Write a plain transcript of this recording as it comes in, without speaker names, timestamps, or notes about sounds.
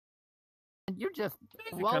you're just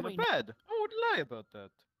Kind of blowing. bad. I would lie about that.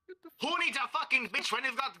 Who needs a fucking bitch when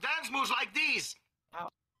you've got dance moves like these? But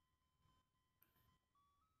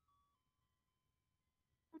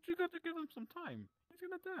you got to give him some time. He's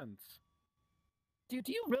gonna dance. Dude,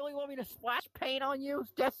 do you really want me to splash paint on you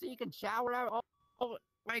just so you can shower out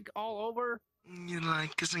all over? You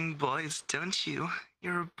like kissing boys, don't you?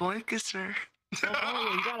 You're a boy kisser. Oh,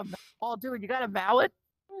 Mario, you got a dude, you got a mallet?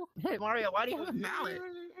 Hey, Mario, why do you have a mallet?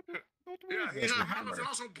 Yeah, he's a hammer and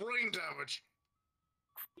also brain damage.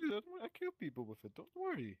 Dude, I kill people with it. Don't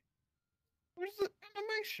worry. Where's the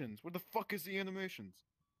animations? Where the fuck is the animations?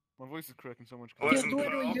 My voice is cracking so much. Listen,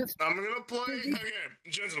 literally pal, just- I'm gonna play a game,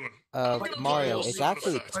 gentlemen. Mario, play it's sound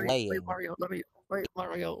actually effects. playing. Wait, Mario, let me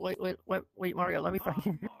Mario, let me friend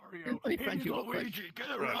you. Mario, Let me friend you real quick. Luigi, get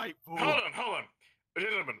it Right. right, fool. Hold on.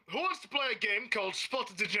 Gentlemen, who wants to play a game called Spot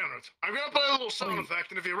the Degenerate? I'm gonna play a little sound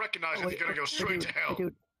effect, and if you recognize it, you're gonna go straight to hell.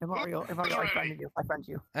 Dude, Mario, I friended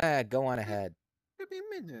you. Go on ahead. Give me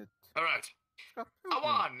a minute. Alright. A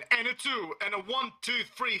 1, and a 2, and a 1, 2,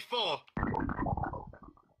 3, 4.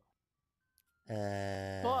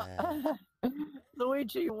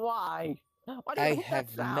 Luigi, why? Why do you I make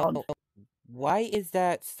have that sound? no. Why is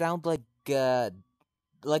that sound like the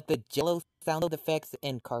Jello sound effects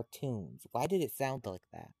in cartoons? Why did it sound like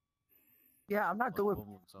that? Yeah, I'm not good with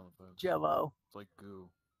Jello. It's like goo.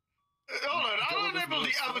 Hold on, I'll enable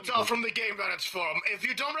the avatar from the game that it's from. If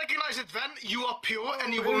you don't recognize it then, you are pure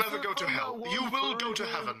and you will never go to hell. You will go to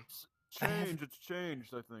heaven. It's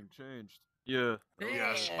changed, I think. Changed. Yeah.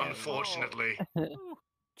 Yes, unfortunately.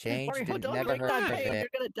 Changed Mario, and don't never drink heard that of pain, it.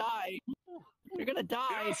 you're gonna die. You're gonna You know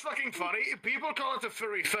die. what's fucking funny? People call it a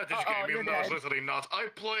furry fetish Uh-oh, game, you're even though it's dead. literally not. I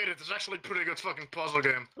played it, it's actually a pretty good fucking puzzle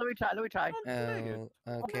game. Let me try. Oh,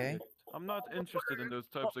 okay. I'm not interested in those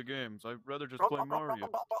types of games. I'd rather just play Mario.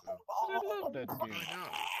 I love that game. I know.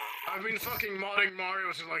 I've been fucking modding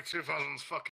Mario since like 2000's fucking